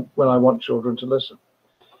when I want children to listen.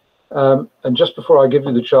 And just before I give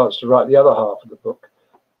you the chance to write the other half of the book,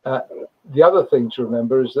 the other thing to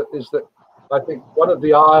remember is that I think one of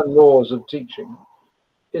the iron laws of teaching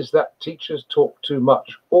is that teachers talk too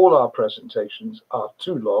much. All our presentations are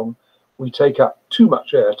too long. We take up too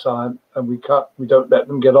much airtime, and we don't let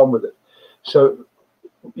them get on with it. So,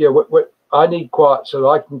 yeah, I need quiet so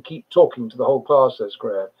I can keep talking to the whole class, says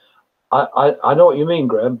Graham. I know what you mean,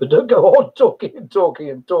 Graham, but don't go on talking and talking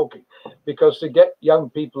and talking, because to get young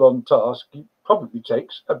people on task, it probably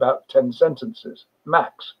takes about 10 sentences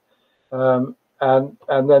max. And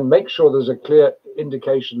then make sure there's a clear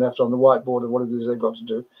indication left on the whiteboard of what it is they've got to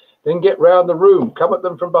do. Then get round the room, come at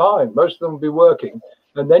them from behind. Most of them will be working,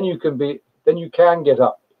 and then you can get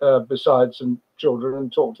up beside some children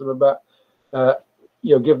and talk to them about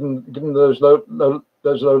give them those low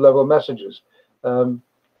level messages.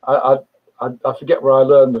 I forget where I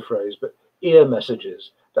learned the phrase, but ear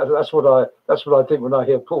messages. That's what I think when I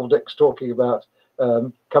hear Paul Dix talking about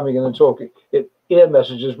coming in and talking. Ear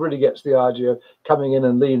messages really gets the idea of coming in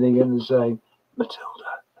and leaning in and saying,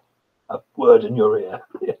 Matilda, a word in your ear.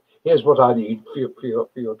 here's what I need for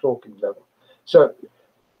your talking level. So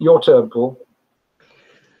your turn, Paul.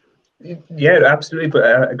 Yeah, absolutely. But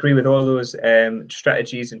I agree with all those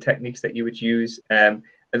strategies and techniques that you would use.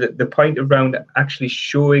 The point around actually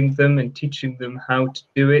showing them and teaching them how to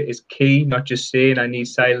do it is key, not just saying I need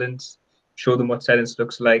silence. Show them what silence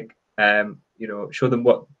looks like. Show them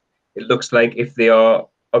what it looks like if they are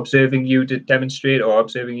observing you to demonstrate or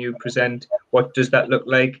observing you present. What does that look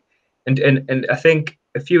like? And I think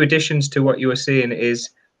a few additions to what you were saying is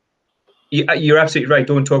you're absolutely right.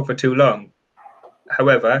 Don't talk for too long.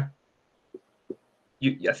 However,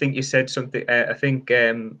 I think you said something. I think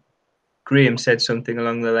Graham said something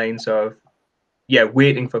along the lines of, "Yeah,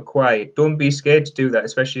 waiting for quiet. Don't be scared to do that,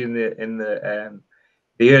 especially in the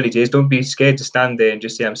early days. Don't be scared to stand there and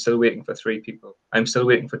just say, I'm still waiting for 3 people. I'm still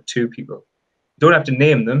waiting for 2 people. You don't have to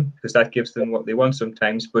name them because that gives them what they want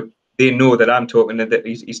sometimes, but they know that I'm talking and that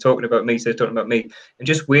he's talking about me, so he's talking about me. And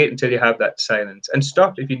just wait until you have that silence and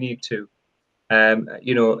stop if you need to.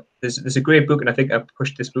 There's a great book, and I think I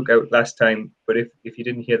pushed this book out last time, but if you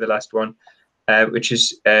didn't hear the last one, which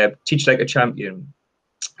is Teach Like a Champion.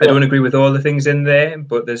 I don't agree with all the things in there,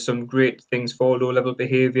 but there's some great things for low-level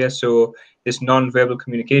behavior. So this non-verbal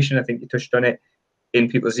communication, I think you touched on it, in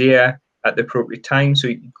people's ear at the appropriate time. So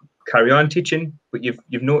you carry on teaching, but you've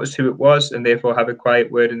noticed who it was, and therefore have a quiet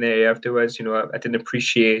word in their ear afterwards. I didn't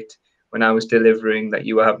appreciate when I was delivering that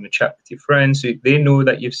you were having a chat with your friends. So they know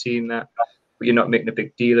that you've seen that, but you're not making a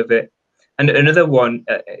big deal of it. And another one,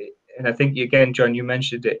 and I think, again, John, you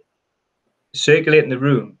mentioned it, circulate in the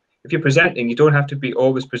room. If you're presenting, you don't have to be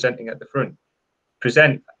always presenting at the front.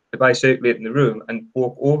 Present by circulating the room and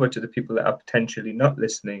walk over to the people that are potentially not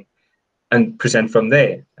listening and present from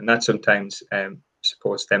there. And that sometimes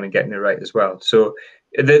supports them in getting it right as well. So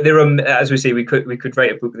there are, as we say, we could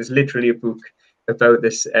write a book. There's literally a book about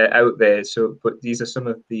this out there. So, but these are some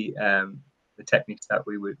of the techniques that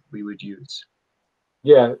we would use.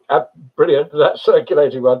 Yeah, brilliant. That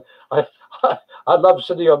circulating one. I love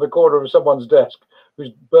sitting on the corner of someone's desk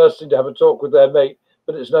who's bursting to have a talk with their mate,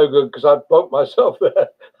 but it's no good because I've blocked myself there.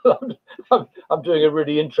 I'm doing a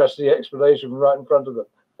really interesting explanation right in front of them.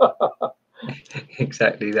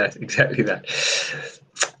 Exactly that.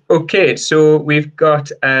 Okay, so we've got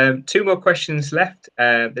 2 more questions left.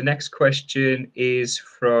 The next question is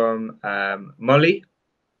from Molly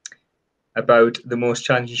about the most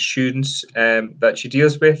challenging students that she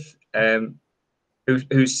deals with,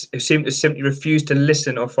 who seem to simply refuse to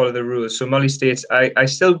listen or follow the rules. So Molly states, I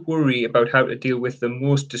still worry about how to deal with the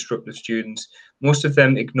most disruptive students. Most of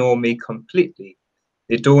them ignore me completely.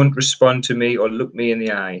 They don't respond to me or look me in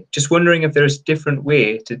the eye. Just wondering if there's a different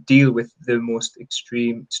way to deal with the most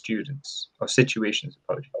extreme students or situations.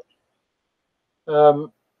 Apologies.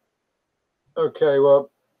 Okay,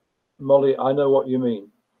 well, Molly, I know what you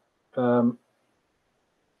mean.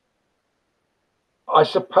 I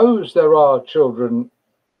suppose there are children,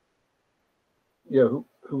 who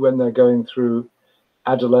when they're going through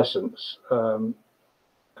adolescence,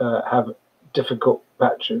 have difficult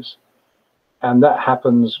patches, and that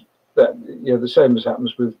happens. That the same as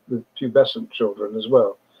happens with pubescent children as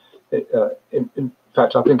well. In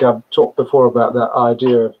fact, I think I've talked before about that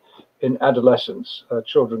idea of in adolescence,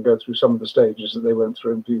 children go through some of the stages that they went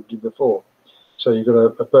through in puberty before. So you've got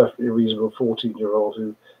a perfectly reasonable 14-year-old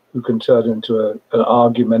who can turn into an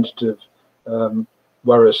argumentative,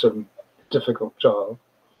 worrisome, difficult child.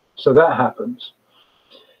 So that happens.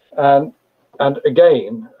 And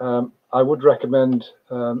again, I would recommend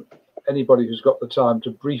anybody who's got the time to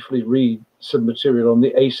briefly read some material on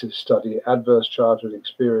the ACEs study, Adverse Childhood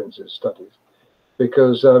Experiences studies,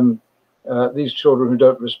 because these children who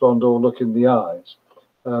don't respond or look in the eyes,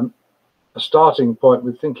 a starting point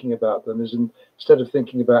with thinking about them is, instead of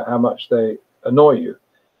thinking about how much they annoy you,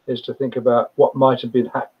 is to think about what might have been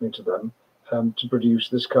happening to them to produce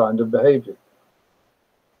this kind of behavior.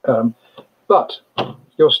 But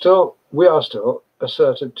we are still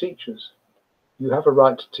assertive teachers. You have a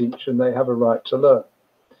right to teach and they have a right to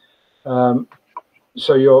learn.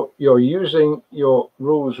 So you're using your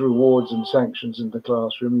rules, rewards and sanctions in the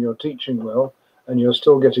classroom, you're teaching well and you're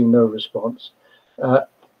still getting no response.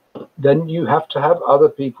 Then you have to have other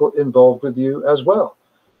people involved with you as well.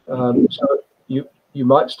 So you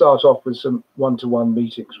might start off with some one-to-one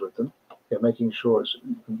meetings with them, making sure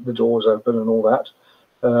the door's open and all that.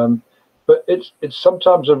 But it's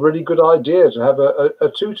sometimes a really good idea to have a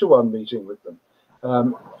 2-to-1 meeting with them.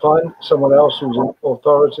 Find someone else who's in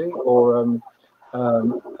authority or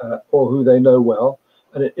who they know well,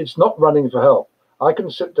 and it's not running for help. I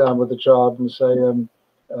can sit down with a child and say,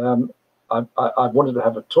 I wanted to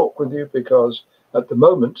have a talk with you because at the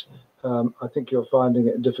moment I think you're finding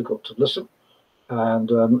it difficult to listen,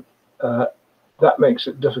 and that makes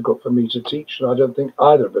it difficult for me to teach, and I don't think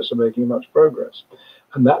either of us are making much progress.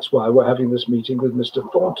 And that's why we're having this meeting with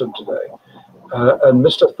Mr. Thornton today. And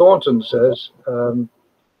Mr. Thornton says,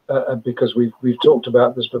 because we've talked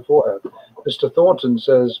about this beforehand, Mr. Thornton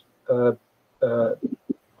says,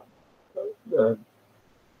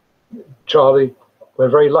 Charlie, we're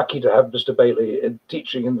very lucky to have Mr. Bayley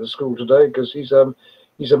teaching in the school today, because he's a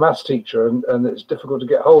maths teacher, and it's difficult to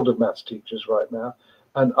get hold of maths teachers right now.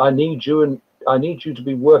 And I need you to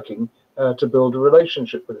be working to build a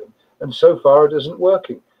relationship with him. And so far, it isn't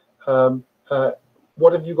working.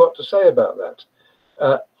 What have you got to say about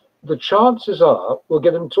that? The chances are we'll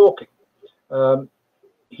get him talking.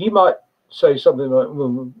 He might say something like,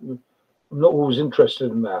 well, I'm not always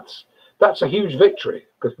interested in maths. That's a huge victory,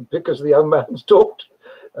 because the young man's talked.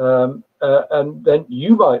 And then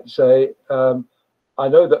you might say, I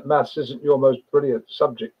know that maths isn't your most brilliant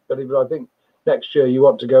subject, Billy, but I think next year you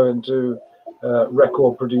want to go into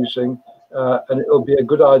record producing, and it'll be a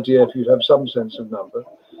good idea if you'd have some sense of number.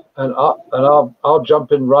 And I'll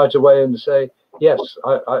jump in right away and say, yes,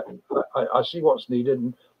 I see what's needed,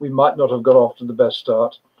 and we might not have got off to the best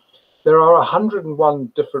start. There are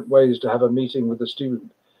 101 different ways to have a meeting with a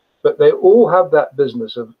student, but they all have that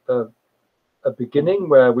business of a beginning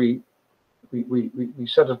where we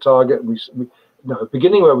set a target, and a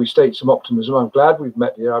beginning where we state some optimism. I'm glad we've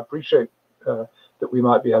met here. I appreciate that we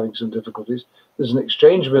might be having some difficulties. There's an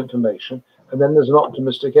exchange of information, and then there's an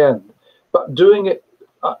optimistic end. But doing it,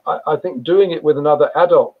 I think doing it with another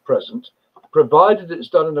adult present, provided it's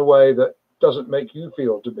done in a way that doesn't make you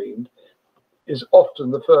feel demeaned, is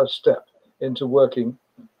often the first step into working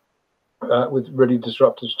with really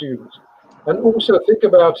disruptive students. And also think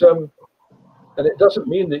about, and it doesn't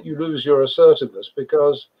mean that you lose your assertiveness,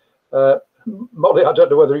 because Molly, I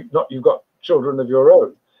don't know whether or not you've got children of your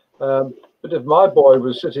own, but if my boy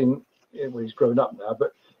was sitting, well, he's grown up now,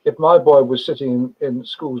 but if my boy was sitting in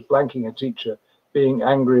schools blanking a teacher, being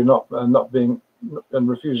angry and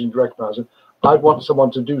refusing to recognise him, I'd want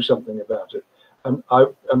someone to do something about it. And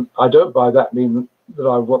I don't by that mean that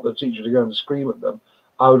I want the teacher to go and scream at them.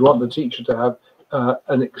 I would want the teacher to have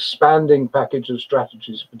an expanding package of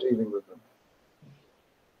strategies for dealing with them.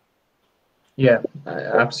 Yeah,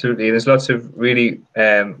 absolutely. There's lots of really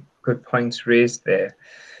good points raised there.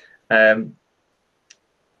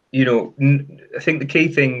 You know, I think the key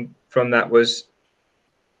thing from that was,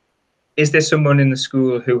 is there someone in the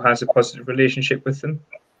school who has a positive relationship with them,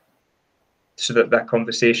 so that that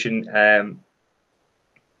conversation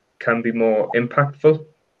can be more impactful?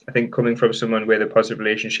 I think coming from someone where the positive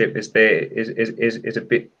relationship is there is a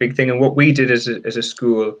big thing. And what we did as a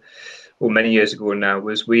school, well, many years ago now,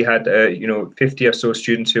 was we had 50 or so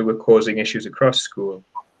students who were causing issues across school,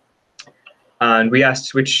 and we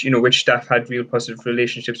asked which staff had real positive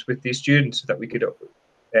relationships with these students, so that we could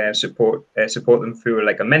support them through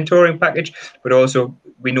like a mentoring package, but also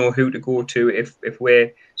we know who to go to if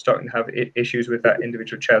we're starting to have issues with that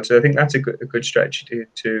individual child. So I think that's a good strategy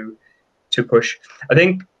to push. I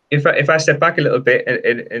think if I step back a little bit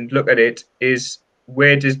and look at it, is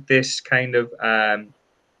where does this kind of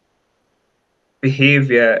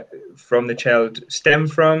behavior from the child stem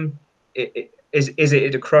from? Is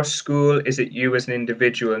it across school? Is it you as an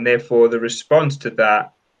individual? And therefore the response to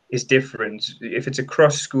that is different. If it's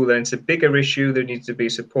across school, then it's a bigger issue. There needs to be a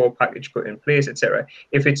support package put in place, etc.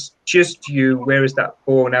 If it's just you, where is that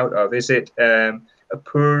born out of? Is it a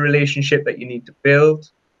poor relationship that you need to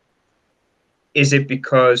build? Is it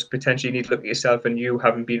because potentially you need to look at yourself and you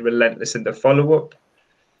haven't been relentless in the follow-up?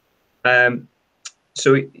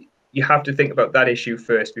 So you have to think about that issue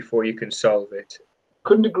first before you can solve it.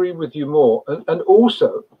 Couldn't agree with you more. And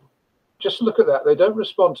also, just look at that. They don't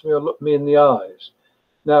respond to me or look me in the eyes.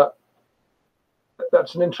 Now,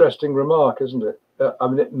 that's an interesting remark, isn't it? I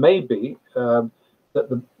mean, it may be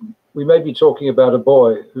that we may be talking about a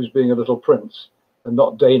boy who's being a little prince and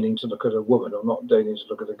not deigning to look at a woman, or not deigning to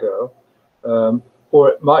look at a girl, or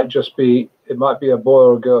it might be a boy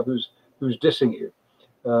or a girl who's dissing you.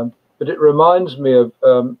 But it reminds me of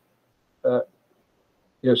some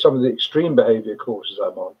of the extreme behaviour courses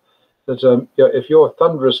I'm on. That if you're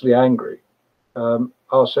thunderously angry,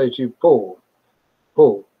 I'll say to you, Paul,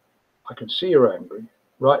 I can see you're angry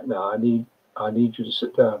right now. I need you to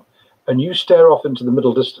sit down, and you stare off into the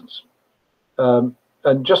middle distance. And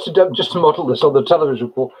just to model this on the television,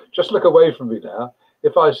 Paul, just look away from me now.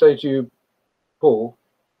 If I say to you, Paul,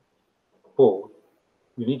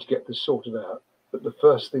 you need to get this sorted out, but the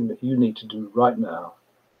first thing that you need to do right now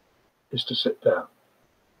is to sit down.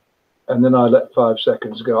 And then I let 5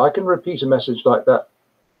 seconds go. I can repeat a message like that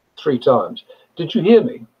 3 times. Did you hear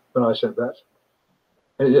me when I said that?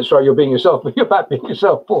 That's right, you're being yourself, but you're back being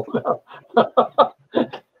yourself, Paul, now.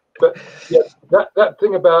 But yeah, that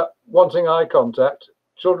thing about wanting eye contact,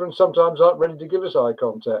 children sometimes aren't ready to give us eye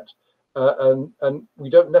contact, and we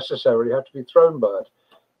don't necessarily have to be thrown by it.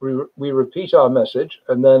 We repeat our message,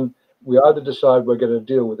 and then we either decide we're going to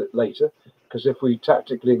deal with it later, because if we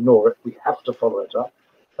tactically ignore it, we have to follow it up,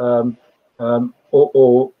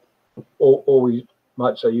 or we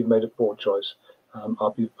might say, you've made a poor choice.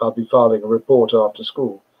 I'll be filing a report after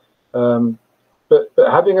school. But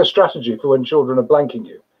having a strategy for when children are blanking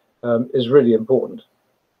you is really important.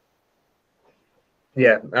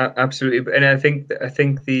 Yeah, absolutely. And I think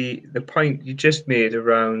the point you just made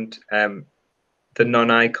around the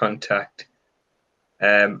non-eye contact,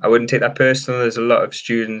 I wouldn't take that personal. There's a lot of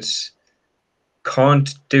students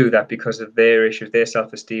can't do that because of their issues, their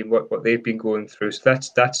self-esteem, what they've been going through. So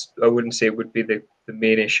that's I wouldn't say it would be the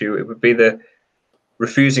main issue. It would be the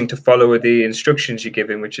refusing to follow the instructions you're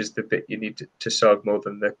given, which is the bit you need to solve more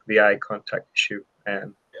than the eye contact issue.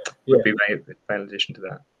 Would be my final addition to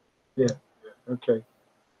that. Yeah. Okay.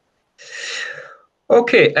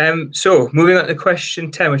 Okay. So moving on to question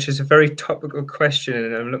 10, which is a very topical question,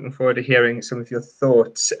 and I'm looking forward to hearing some of your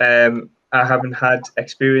thoughts. I haven't had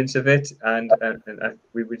experience of it, and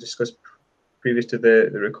we discussed previous to the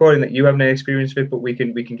recording that you haven't had experience with it, but we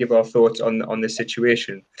can give our thoughts on the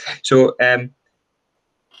situation. So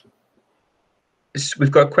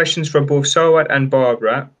we've got questions from both Sarwat and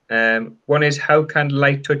Barbara. One is, how can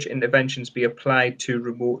light touch interventions be applied to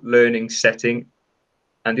remote learning setting?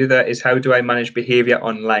 And the other is, how do I manage behaviour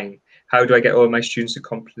online? How do I get all my students to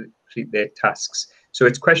complete their tasks? So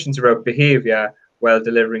it's questions about behaviour while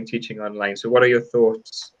delivering teaching online. So what are your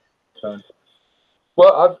thoughts, John?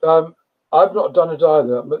 Well, I've not done it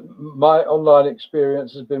either. My online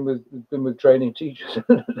experience has been with training teachers,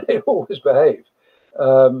 and they always behave.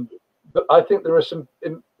 But I think there are some.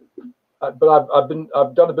 But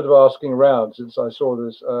I've done a bit of asking around since I saw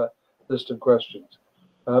this list of questions.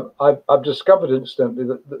 I've discovered instantly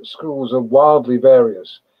that schools are wildly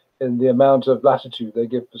various in the amount of latitude they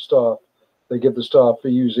give the staff. They give the staff for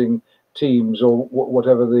using Teams or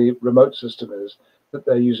whatever the remote system is that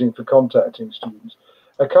they're using for contacting students.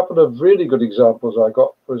 A couple of really good examples I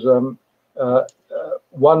got was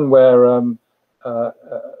one where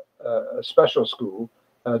a special school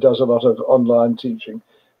does a lot of online teaching,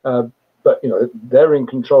 but they're in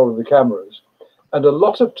control of the cameras, and a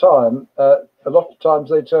lot of times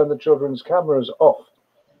they turn the children's cameras off.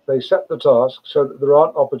 They set the task so that there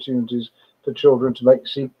aren't opportunities for children to make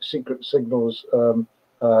secret signals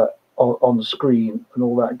on the screen and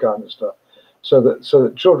all that kind of stuff, so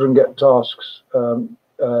that children get tasks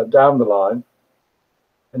down the line,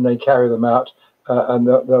 and they carry them out, and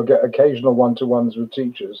they'll get occasional one-to-ones with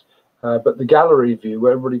teachers, but the gallery view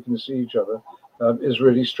where everybody can see each other is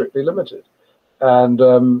really strictly limited. And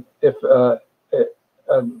I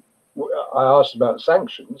asked about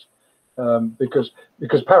sanctions, because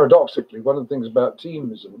paradoxically, one of the things about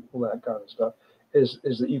Teams and all that kind of stuff is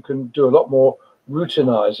that you can do a lot more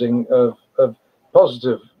routinizing of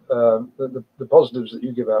positive, the positives that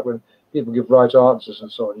you give out when people give right answers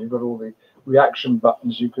and so on. You've got all the reaction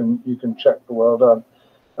buttons you can check for well done.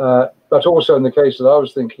 But also in the case that I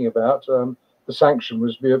was thinking about, the sanction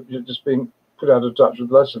was just being put out of touch with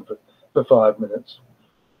the lesson for 5 minutes.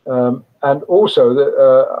 And also that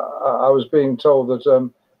I was being told that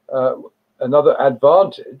another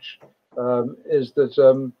advantage is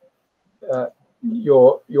that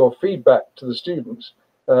your feedback to the students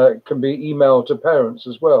can be emailed to parents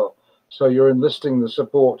as well. So you're enlisting the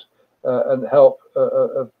support and help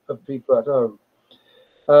of people at home.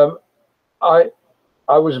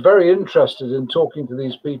 I was very interested in talking to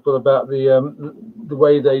these people about the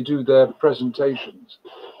way they do their presentations,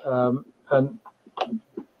 and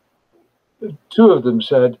two of them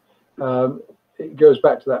said, it goes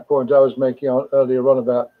back to that point I was making earlier on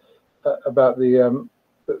about the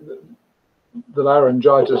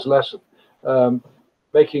laryngitis lesson,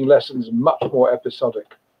 making lessons much more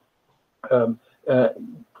episodic,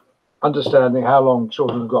 understanding how long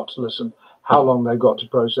children have got to listen, how long they've got to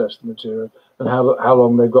process the material, and how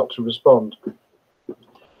long they've got to respond.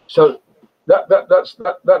 So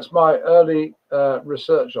that's my early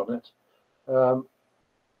research on it.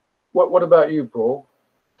 What about you, Paul?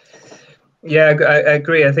 Yeah, I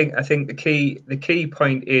agree. I think the key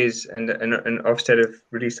point is, and Ofsted have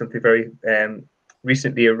released something very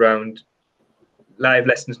recently around live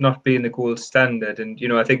lessons not being the gold standard, and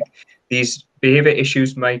I think these behaviour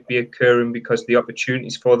issues might be occurring because the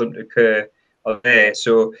opportunities for them to occur are there.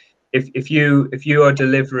 So if you are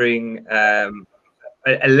delivering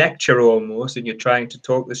a lecture almost, and you're trying to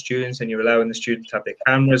talk to the students, and you're allowing the students to have their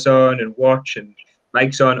cameras on and watch and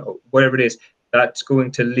mics on, or whatever it is, that's going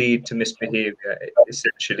to lead to misbehaviour,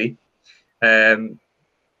 essentially.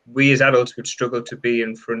 We as adults would struggle to be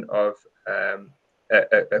in front of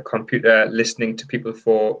a computer listening to people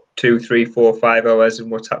for 2, 3, 4, 5 hours and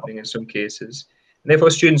what's happening in some cases. And therefore,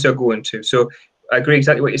 students are going to. So I agree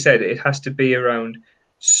exactly what you said. It has to be around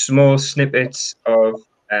small snippets of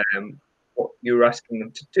what you're asking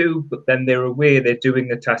them to do, but then they're aware they're doing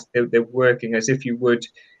the task, they're working as if you would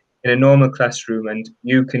in a normal classroom, and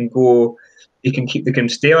you can they can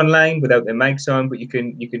stay online without their mics on, but you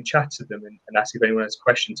can chat to them and ask if anyone has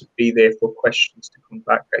questions, and be there for questions to come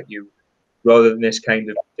back at you, rather than this kind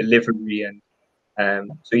of delivery.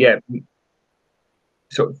 And so yeah,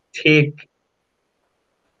 sort of take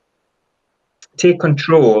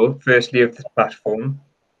control firstly of the platform.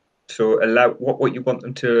 So allow what you want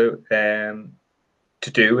them to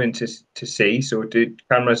do and to see. So do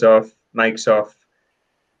cameras off, mics off.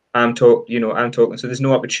 I'm talking. So there's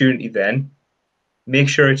no opportunity then. Make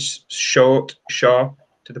sure it's short, sharp,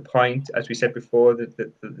 to the point. As we said before,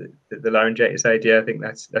 the laryngitis idea, I think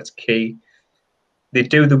that's key. They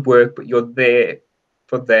do the work, but you're there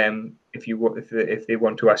for them if they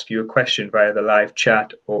want to ask you a question via the live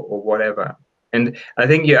chat or whatever. And I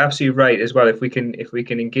think you're absolutely right as well. If we can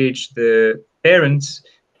engage the parents,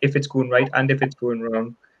 if it's going right and if it's going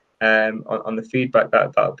wrong, on the feedback,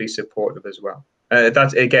 that'll be supportive as well.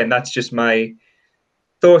 That's just my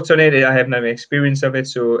thoughts on it. I have no experience of it,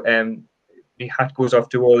 so my hat goes off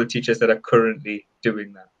to all the teachers that are currently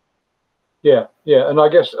doing that. Yeah, and I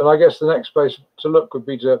guess the next place to look would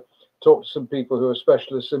be to talk to some people who are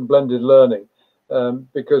specialists in blended learning,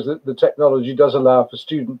 because the technology does allow for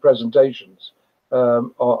student presentations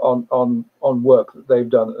on work that they've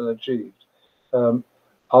done and achieved.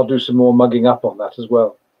 I'll do some more mugging up on that as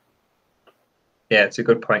well. Yeah, it's a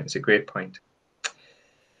good point. It's a great point.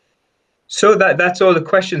 So that's all the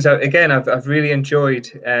questions. Again, I've really enjoyed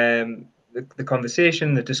the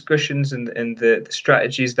conversation, the discussions, and the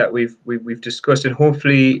strategies that we've discussed, and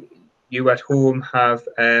hopefully you at home have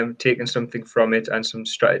taken something from it and some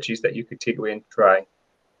strategies that you could take away and try.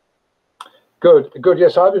 Good.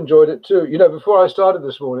 Yes, I've enjoyed it too. You know, before I started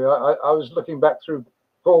this morning, I was looking back through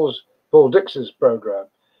Paul Dix's program,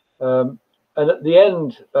 and at the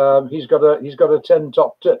end, he's got a 10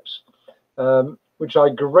 top tips, which I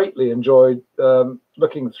greatly enjoyed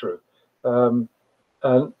looking through. And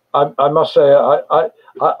I must say,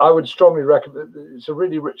 I would strongly recommend. It's a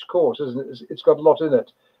really rich course, isn't it? It's got a lot in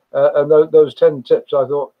it, and those 10 tips, I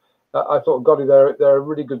thought, golly, they're a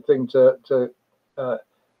really good thing to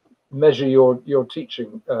measure your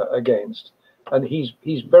teaching against. And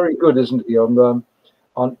he's very good, isn't he? On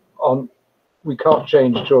we can't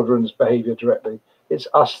change children's behaviour directly. It's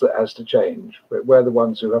us that has to change. We're the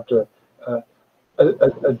ones who have to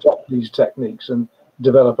adopt these techniques and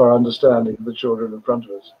develop our understanding of the children in front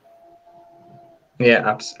of us.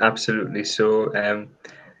 Yeah, absolutely. So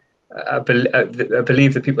I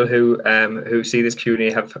believe the people who see this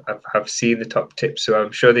Q&A have seen the top tips, so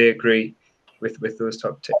I'm sure they agree with those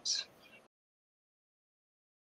top tips.